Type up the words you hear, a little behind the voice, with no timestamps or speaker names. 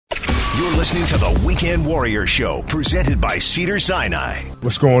You're listening to the Weekend Warrior Show, presented by Cedars-Sinai.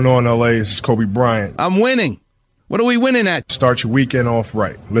 What's going on, LA? This is Kobe Bryant. I'm winning. What are we winning at? Start your weekend off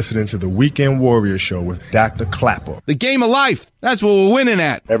right. Listening to the Weekend Warrior Show with Dr. Clapper. The game of life. That's what we're winning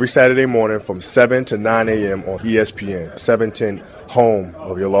at. Every Saturday morning from 7 to 9 a.m. on ESPN, 710, home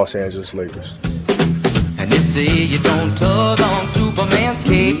of your Los Angeles Lakers. And they say you don't tug on Superman's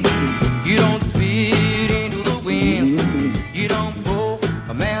cape. You don't spit into the wind. You don't pull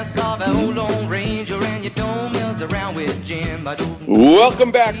a mask off an old Lone Ranger, and you don't mess around with Jim.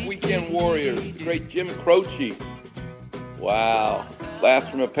 Welcome back, Weekend Warriors. The great Jim Croce. Wow. Blast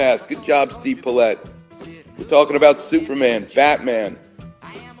from the past. Good job, Steve Paulette. We're talking about Superman, Batman,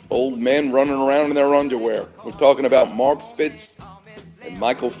 old men running around in their underwear. We're talking about Mark Spitz and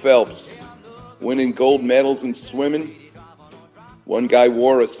Michael Phelps winning gold medals in swimming. One guy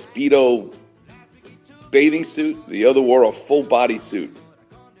wore a Speedo bathing suit. The other wore a full body suit.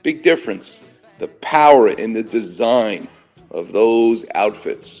 Big difference. The power in the design of those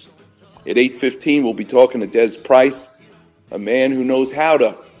outfits. At 8:15, we'll be talking to Des Price, a man who knows how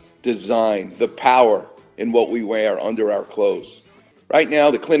to design the power in what we wear under our clothes. Right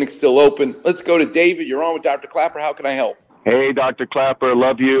now, the clinic's still open. Let's go to David. You're on with Dr. Clapper. How can I help? Hey, Dr. Clapper.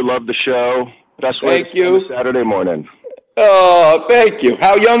 Love you. Love the show. Best way Thank you. Saturday morning. Oh, thank you.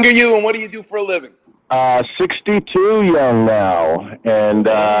 How young are you, and what do you do for a living? 62 young now, and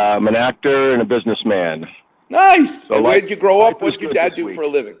I'm an actor and a businessman. Nice. So and where did you grow up? life What is did your good dad this do week. for a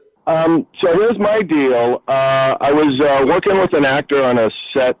living? So here's my deal. I was working with an actor on a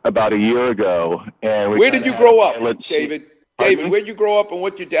set about a year ago, and Where did you grow up, David? Pardon David, me? where'd you grow up, and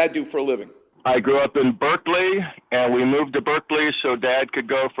what did your dad do for a living? I grew up in Berkeley, and we moved to Berkeley so Dad could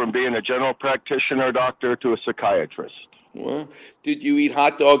go from being a general practitioner doctor to a psychiatrist. Well, did you eat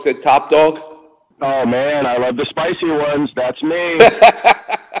hot dogs at Top Dog? Oh, man, I love the spicy ones. That's me.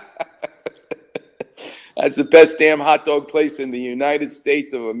 That's the best damn hot dog place in the United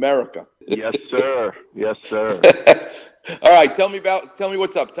States of America. Yes, sir. Yes, sir. All right, tell me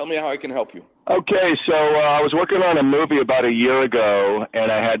what's up. Tell me how I can help you. Okay, so I was working on a movie about a year ago,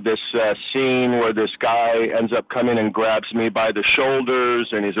 and I had this scene where this guy ends up coming and grabs me by the shoulders,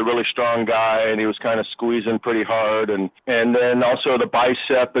 and he's a really strong guy, and he was kind of squeezing pretty hard, and then also the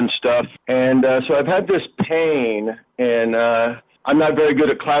bicep and stuff. And so I've had this pain, and I'm not very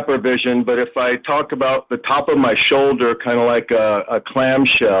good at Clapper vision, but if I talk about the top of my shoulder, kind of like a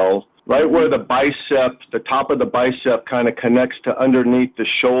clamshell, right where the top of the bicep kind of connects to underneath the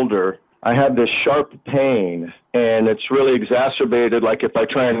shoulder, I have this sharp pain, and it's really exacerbated, like if I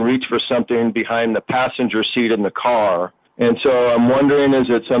try and reach for something behind the passenger seat in the car. And so I'm wondering,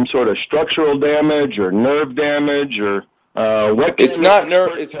 is it some sort of structural damage or nerve damage, or what? It's not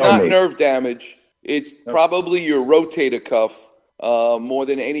nerve damage. It's probably your rotator cuff more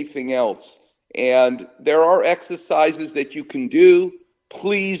than anything else. And there are exercises that you can do.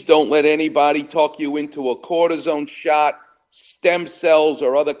 Please don't let anybody talk you into a cortisone shot, stem cells,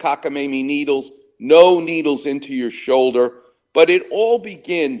 or other cockamamie needles. No needles into your shoulder. But it all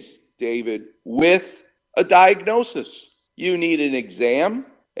begins, David, with a diagnosis. You need an exam.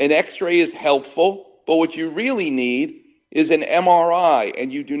 An x-ray is helpful, but what you really need is an MRI,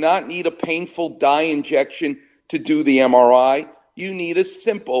 and you do not need a painful dye injection to do the MRI. You need a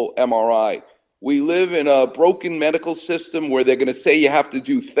simple MRI. We live in a broken medical system where they're going to say you have to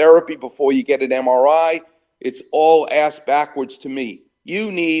do therapy before you get an MRI. It's all ass backwards to me.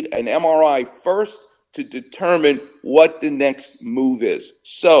 You need an MRI first to determine what the next move is.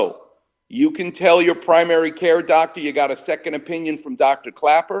 So you can tell your primary care doctor you got a second opinion from Dr.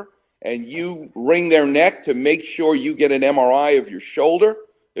 Clapper, and you wring their neck to make sure you get an MRI of your shoulder.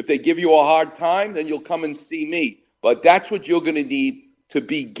 If they give you a hard time, then you'll come and see me. But that's what you're going to need to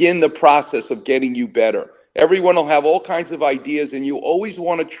begin the process of getting you better. Everyone will have all kinds of ideas, and you always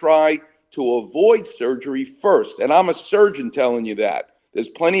want to try to avoid surgery first. And I'm a surgeon telling you that. There's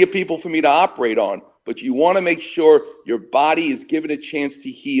plenty of people for me to operate on, but you want to make sure your body is given a chance to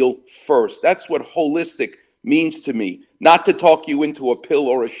heal first. That's what holistic means to me, not to talk you into a pill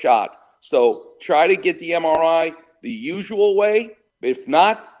or a shot. So try to get the MRI the usual way. If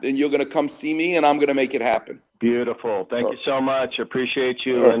not, then you're going to come see me, and I'm going to make it happen. Beautiful. Thank you so much. Appreciate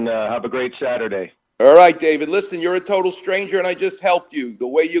you, and have a great Saturday. All right, David. Listen, you're a total stranger, and I just helped you. The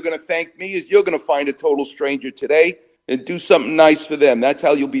way you're going to thank me is you're going to find a total stranger today and do something nice for them. That's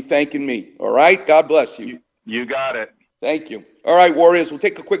how you'll be thanking me. All right? God bless you. You got it. Thank you. All right, Warriors, we'll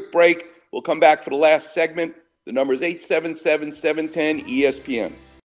take a quick break. We'll come back for the last segment. The number is 877-710-ESPN.